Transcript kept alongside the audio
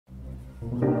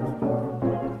Pretty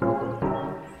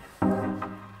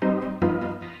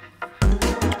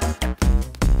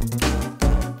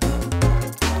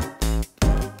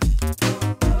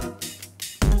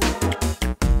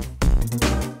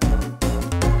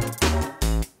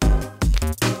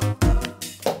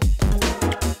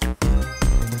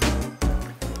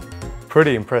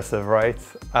impressive, right?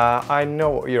 I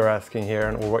know what you're asking here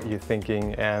and what you're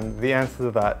thinking, and the answer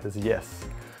to that is yes.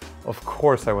 Of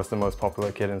course I was the most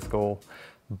popular kid in school,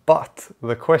 but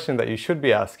the question that you should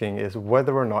be asking is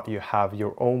whether or not you have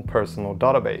your own personal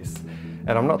database.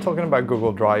 And I'm not talking about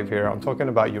Google Drive here, I'm talking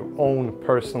about your own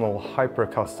personal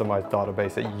hyper-customized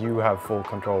database that you have full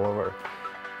control over.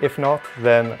 If not,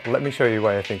 then let me show you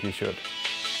why I think you should.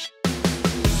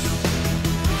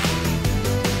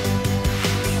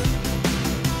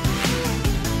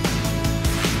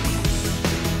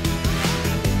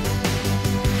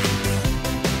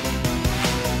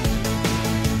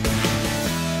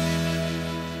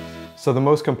 So the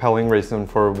most compelling reason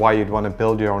for why you'd want to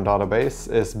build your own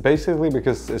database is basically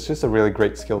because it's just a really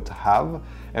great skill to have.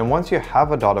 And once you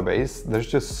have a database, there's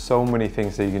just so many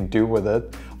things that you can do with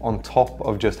it on top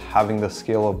of just having the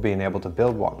skill of being able to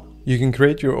build one. You can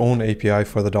create your own API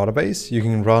for the database. You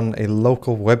can run a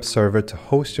local web server to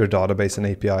host your database and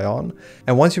API on.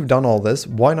 And once you've done all this,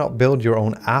 why not build your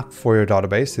own app for your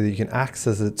database so that you can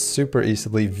access it super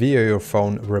easily via your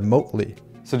phone remotely?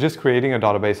 So just creating a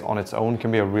database on its own can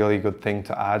be a really good thing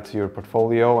to add to your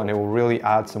portfolio, and it will really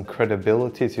add some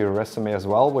credibility to your resume as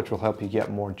well, which will help you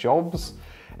get more jobs.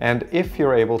 And if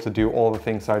you're able to do all the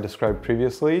things I described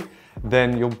previously,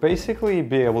 then you'll basically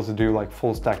be able to do like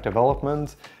full stack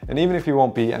development. And even if you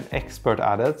won't be an expert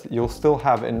at it, you'll still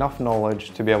have enough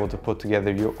knowledge to be able to put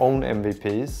together your own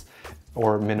MVPs,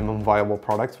 or minimum viable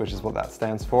products, which is what that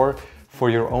stands for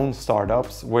your own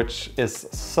startups, which is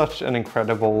such an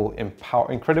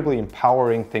incredibly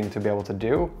empowering thing to be able to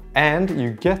do. And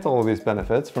you get all of these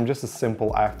benefits from just a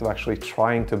simple act of actually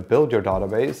trying to build your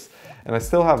database. And I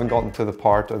still haven't gotten to the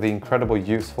part of the incredible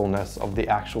usefulness of the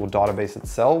actual database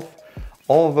itself.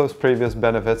 All of those previous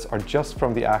benefits are just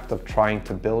from the act of trying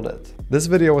to build it. This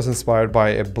video was inspired by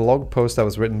a blog post that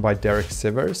was written by Derek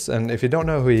Sivers, and if you don't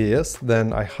know who he is,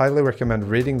 then I highly recommend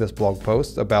reading this blog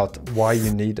post about why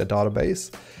you need a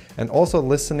database, and also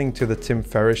listening to the Tim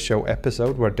Ferriss Show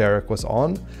episode where Derek was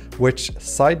on, which,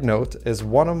 side note, is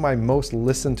one of my most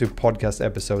listened to podcast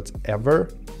episodes ever.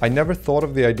 I never thought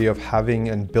of the idea of having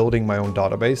and building my own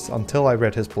database until I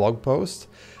read his blog post.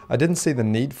 I didn't see the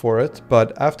need for it,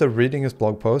 but after reading his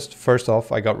blog post, first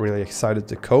off, I got really excited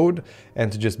to code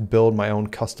and to just build my own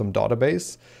custom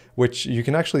database, which you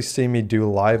can actually see me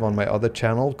do live on my other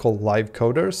channel called Live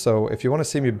Coder. So if you want to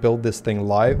see me build this thing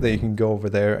live, then you can go over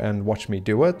there and watch me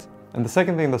do it. And the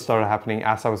second thing that started happening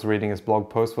as I was reading his blog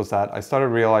post was that I started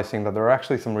realizing that there are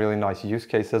actually some really nice use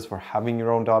cases for having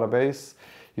your own database.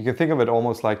 You can think of it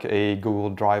almost like a Google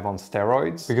Drive on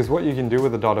steroids, because what you can do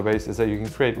with a database is that you can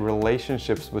create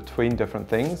relationships between different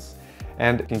things,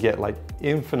 and it can get like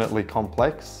infinitely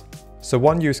complex. So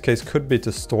one use case could be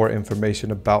to store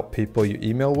information about people you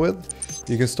email with.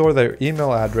 You can store their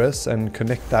email address and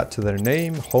connect that to their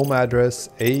name, home address,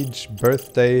 age,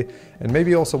 birthday, and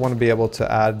maybe you also want to be able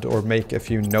to add or make a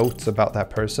few notes about that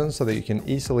person so that you can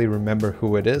easily remember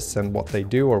who it is and what they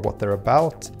do or what they're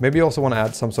about. Maybe you also want to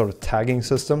add some sort of tagging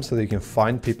system so that you can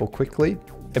find people quickly.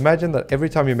 Imagine that every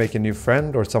time you make a new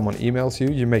friend or someone emails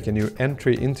you, you make a new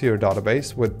entry into your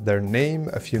database with their name,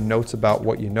 a few notes about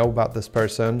what you know about this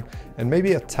person, and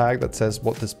maybe a tag that says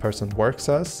what this person works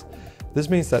as. This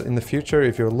means that in the future,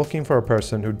 if you're looking for a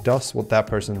person who does what that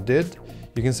person did,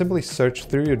 you can simply search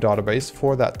through your database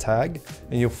for that tag,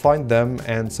 and you'll find them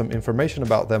and some information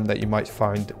about them that you might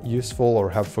find useful or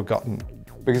have forgotten.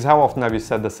 Because how often have you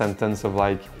said the sentence of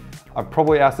like, I've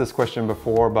probably asked this question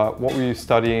before, but what were you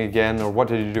studying again, or what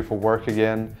did you do for work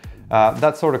again?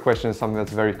 That sort of question is something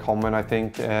that's very common, I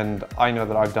think, and I know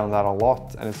that I've done that a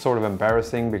lot, and it's sort of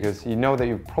embarrassing because you know that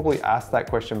you've probably asked that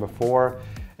question before,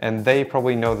 and they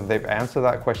probably know that they've answered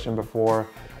that question before,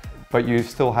 but you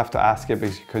still have to ask it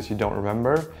because you don't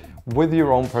remember. With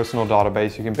your own personal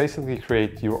database, you can basically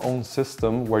create your own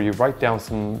system where you write down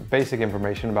some basic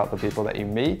information about the people that you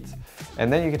meet.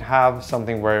 And then you can have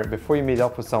something where before you meet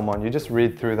up with someone, you just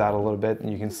read through that a little bit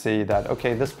and you can see that,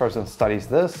 okay, this person studies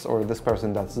this, or this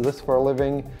person does this for a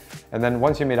living. And then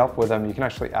once you meet up with them, you can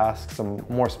actually ask some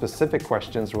more specific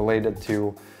questions related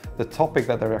to the topic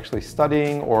that they're actually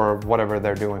studying or whatever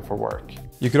they're doing for work.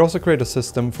 You could also create a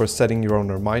system for setting your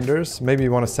own reminders. Maybe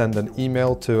you want to send an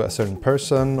email to a certain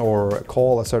person or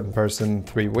call a certain person in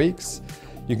 3 weeks.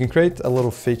 You can create a little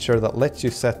feature that lets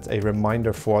you set a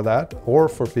reminder for that or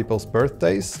for people's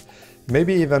birthdays.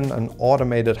 maybe even an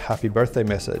automated happy birthday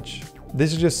message.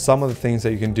 These are just some of the things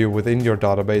that you can do within your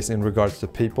database in regards to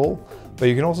people, but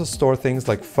you can also store things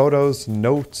like photos,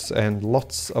 notes, and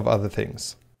lots of other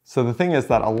things. So the thing is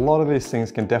that a lot of these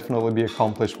things can definitely be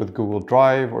accomplished with Google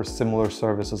Drive or similar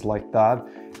services like that,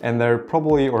 and they're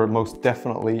probably, or most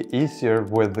definitely, easier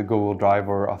with the Google Drive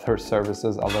or other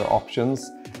services, other options.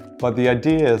 But the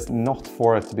idea is not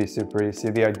for it to be super easy.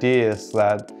 The idea is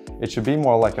that it should be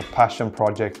more like a passion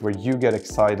project where you get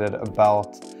excited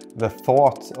about the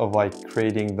thought of like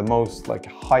creating the most like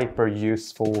hyper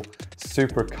useful,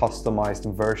 super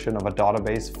customized version of a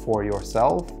database for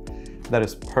yourself that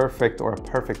is perfect or a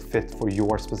perfect fit for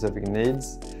your specific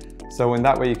needs. So in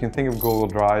that way you can think of Google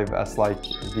Drive as like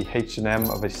the H&M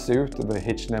of a suit, or the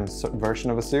H&M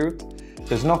version of a suit.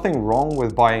 There's nothing wrong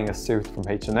with buying a suit from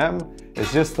H&M.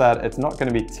 It's just that it's not going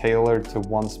to be tailored to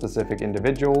one specific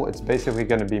individual. It's basically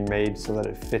going to be made so that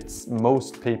it fits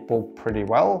most people pretty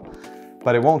well,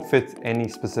 but it won't fit any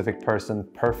specific person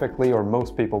perfectly, or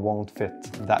most people won't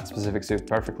fit that specific suit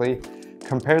perfectly,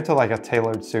 compared to like a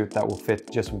tailored suit that will fit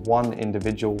just one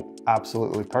individual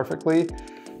absolutely perfectly.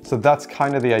 So that's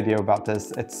kind of the idea about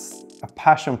this. It's a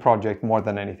passion project more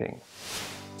than anything.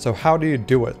 So how do you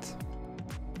do it?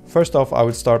 First off, I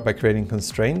would start by creating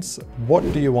constraints. What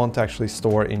do you want to actually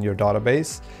store in your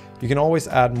database? You can always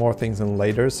add more things in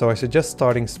later, so I suggest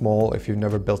starting small if you've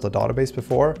never built a database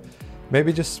before.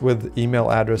 Maybe just with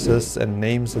email addresses and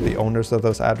names of the owners of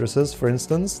those addresses, for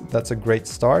instance. That's a great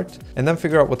start. And then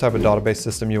figure out what type of database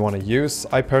system you want to use.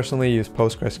 I personally use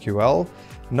PostgreSQL,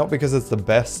 not because it's the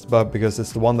best, but because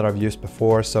it's the one that I've used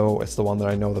before, so it's the one that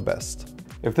I know the best.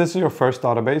 If this is your first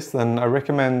database, then I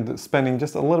recommend spending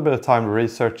just a little bit of time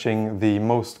researching the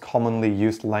most commonly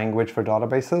used language for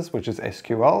databases, which is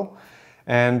SQL,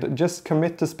 and just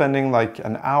commit to spending like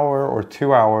an hour or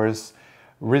 2 hours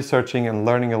researching and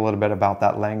learning a little bit about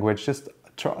that language, just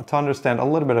to understand a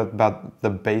little bit about the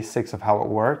basics of how it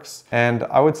works. And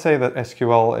I would say that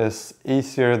SQL is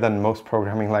easier than most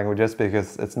programming languages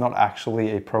because it's not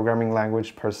actually a programming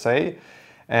language per se.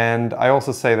 And I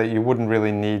also say that you wouldn't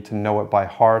really need to know it by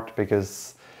heart,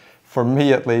 because for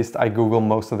me at least, I Google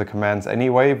most of the commands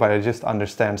anyway, but I just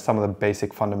understand some of the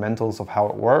basic fundamentals of how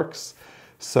it works.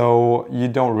 So you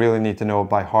don't really need to know it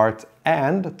by heart.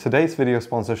 And today's video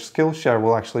sponsor, Skillshare,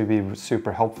 will actually be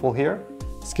super helpful here.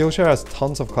 Skillshare has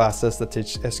tons of classes that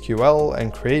teach SQL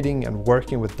and creating and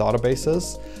working with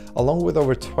databases, along with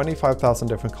over 25,000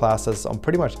 different classes on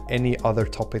pretty much any other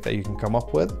topic that you can come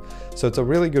up with. So it's a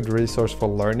really good resource for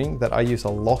learning that I use a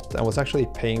lot and was actually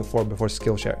paying for before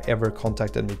Skillshare ever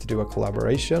contacted me to do a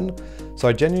collaboration. So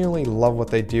I genuinely love what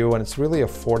they do, and it's really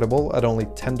affordable at only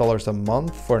 $10 a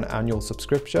month for an annual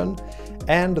subscription.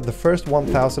 And the first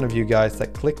 1,000 of you guys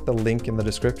that click the link in the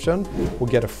description will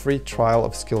get a free trial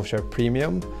of Skillshare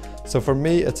Premium. So for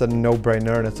me, it's a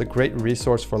no-brainer, and it's a great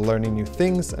resource for learning new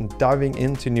things and diving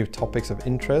into new topics of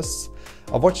interest.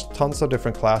 I've watched tons of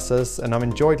different classes, and I've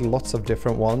enjoyed lots of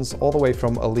different ones, all the way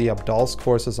from Ali Abdal's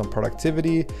courses on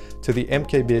productivity to the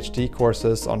MKBHD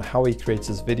courses on how he creates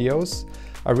his videos.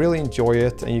 I really enjoy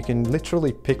it, and you can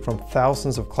literally pick from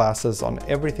thousands of classes on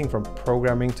everything from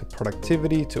programming to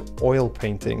productivity to oil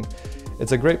painting.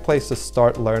 It's a great place to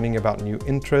start learning about new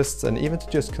interests and even to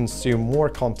just consume more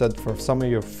content from some of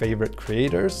your favorite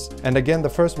creators. And again, the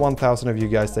first 1,000 of you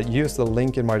guys that use the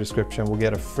link in my description will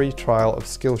get a free trial of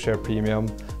Skillshare Premium.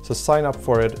 So sign up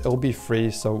for it, it'll be free,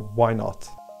 so why not?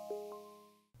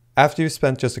 After you've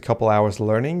spent just a couple hours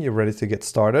learning, you're ready to get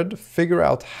started. Figure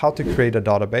out how to create a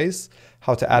database,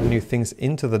 how to add new things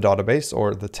into the database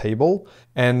or the table.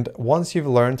 And once you've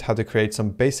learned how to create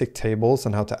some basic tables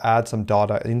and how to add some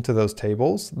data into those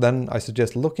tables, then I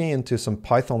suggest looking into some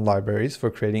Python libraries for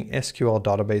creating SQL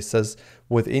databases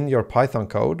within your Python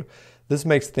code. This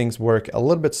makes things work a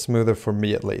little bit smoother for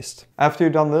me at least. After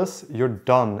you've done this, you're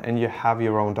done and you have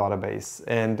your own database.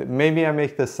 And maybe I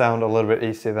make this sound a little bit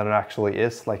easier than it actually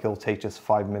is, like it'll take just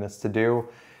 5 minutes to do.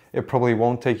 It probably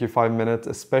won't take you 5 minutes,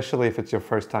 especially if it's your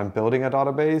first time building a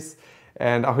database.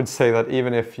 And I would say that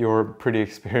even if you're pretty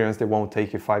experienced, it won't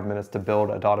take you 5 minutes to build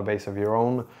a database of your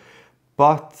own.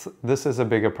 But this is a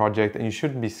bigger project and you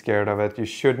shouldn't be scared of it. You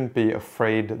shouldn't be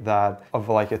afraid of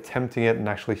like attempting it and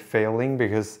actually failing,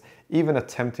 because even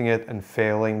attempting it and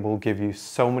failing will give you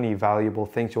so many valuable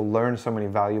things. You'll learn so many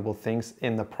valuable things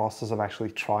in the process of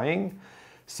actually trying.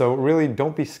 So really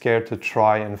don't be scared to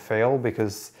try and fail,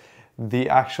 because the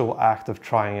actual act of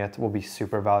trying it will be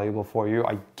super valuable for you.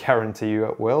 I guarantee you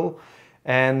it will.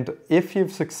 And if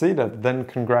you've succeeded, then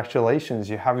congratulations,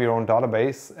 you have your own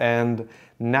database. And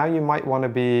now you might want to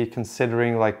be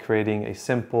considering like creating a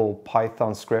simple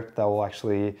Python script that will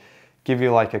actually give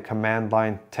you like a command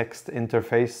line text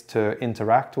interface to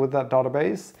interact with that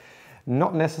database.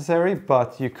 Not necessary,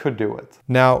 but you could do it.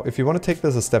 Now, if you want to take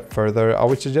this a step further, I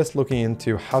would suggest looking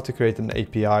into how to create an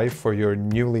API for your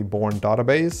newly born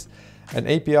database. An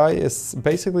API is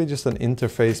basically just an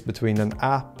interface between an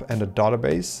app and a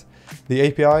database. The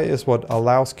API is what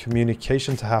allows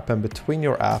communication to happen between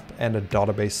your app and a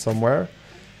database somewhere.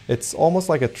 It's almost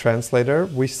like a translator.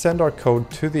 We send our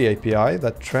code to the API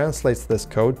that translates this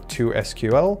code to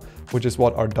SQL, which is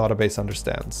what our database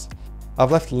understands.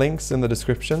 I've left links in the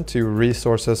description to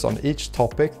resources on each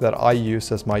topic that I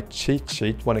use as my cheat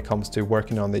sheet when it comes to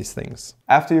working on these things.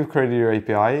 After you've created your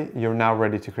API, you're now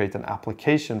ready to create an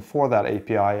application for that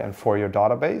API and for your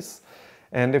database.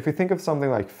 And if we think of something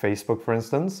like Facebook, for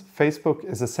instance, Facebook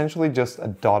is essentially just a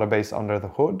database under the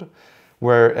hood,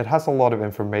 where it has a lot of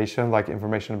information, like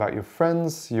information about your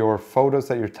friends, your photos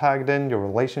that you're tagged in, your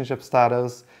relationship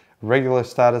status, regular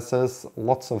statuses,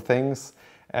 lots of things.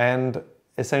 And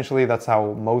essentially that's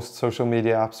how most social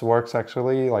media apps works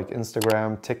actually, like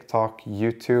Instagram, TikTok,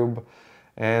 YouTube,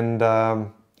 and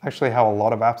actually how a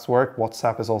lot of apps work.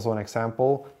 WhatsApp is also an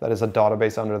example that is a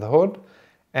database under the hood.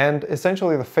 And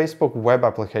essentially the Facebook web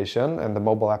application and the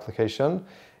mobile application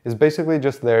is basically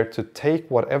just there to take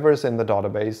whatever is in the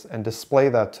database and display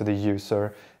that to the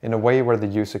user in a way where the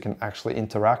user can actually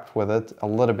interact with it a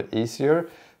little bit easier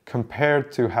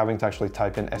compared to having to actually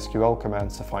type in SQL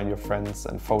commands to find your friends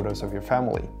and photos of your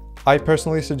family. I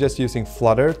personally suggest using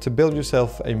Flutter to build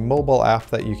yourself a mobile app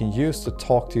that you can use to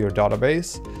talk to your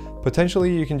database.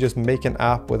 Potentially you can just make an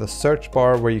app with a search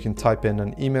bar where you can type in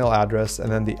an email address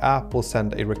and then the app will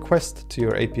send a request to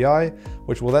your API,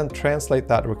 which will then translate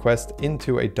that request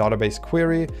into a database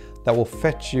query that will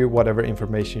fetch you whatever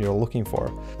information you're looking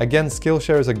for. Again,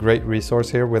 Skillshare is a great resource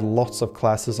here with lots of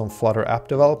classes on Flutter app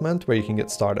development where you can get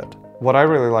started. What I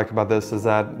really like about this is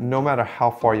that no matter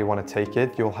how far you want to take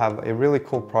it, you'll have a really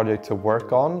cool project to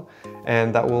work on,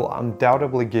 and that will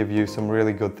undoubtedly give you some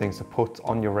really good things to put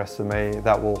on your resume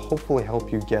that will hopefully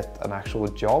help you get an actual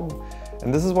job.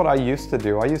 And this is what I used to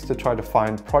do. I used to try to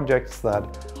find projects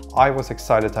that I was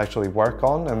excited to actually work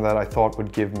on and that I thought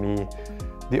would give me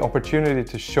the opportunity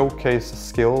to showcase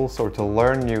skills or to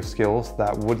learn new skills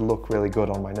that would look really good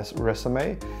on my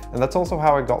resume. And that's also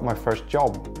how I got my first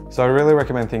job. So I really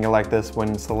recommend thinking like this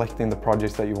when selecting the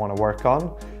projects that you want to work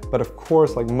on. But of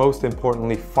course, like most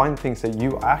importantly, find things that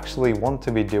you actually want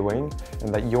to be doing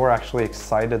and that you're actually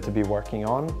excited to be working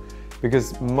on.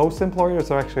 Because most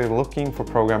employers are actually looking for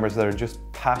programmers that are just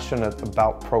passionate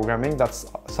about programming.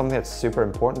 That's something that's super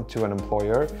important to an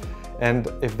employer. And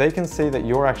if they can see that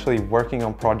you're actually working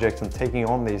on projects and taking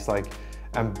on these like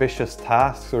ambitious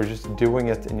tasks or just doing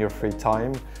it in your free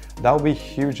time, that will be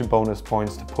huge bonus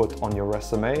points to put on your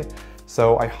resume.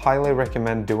 So I highly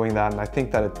recommend doing that, and I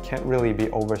think that it can't really be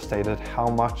overstated how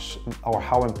much or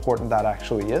how important that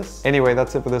actually is. Anyway,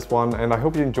 that's it for this one, and I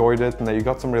hope you enjoyed it and that you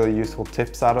got some really useful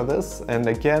tips out of this. And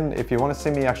again, if you want to see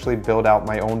me actually build out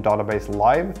my own database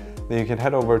live, then you can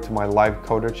head over to my Live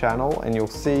Coder channel and you'll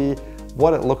see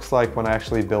what it looks like when I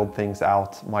actually build things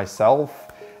out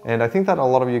myself. And I think that a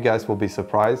lot of you guys will be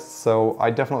surprised, so I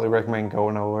definitely recommend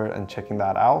going over and checking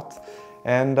that out.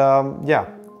 And yeah,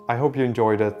 I hope you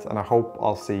enjoyed it, and I hope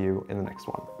I'll see you in the next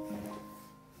one.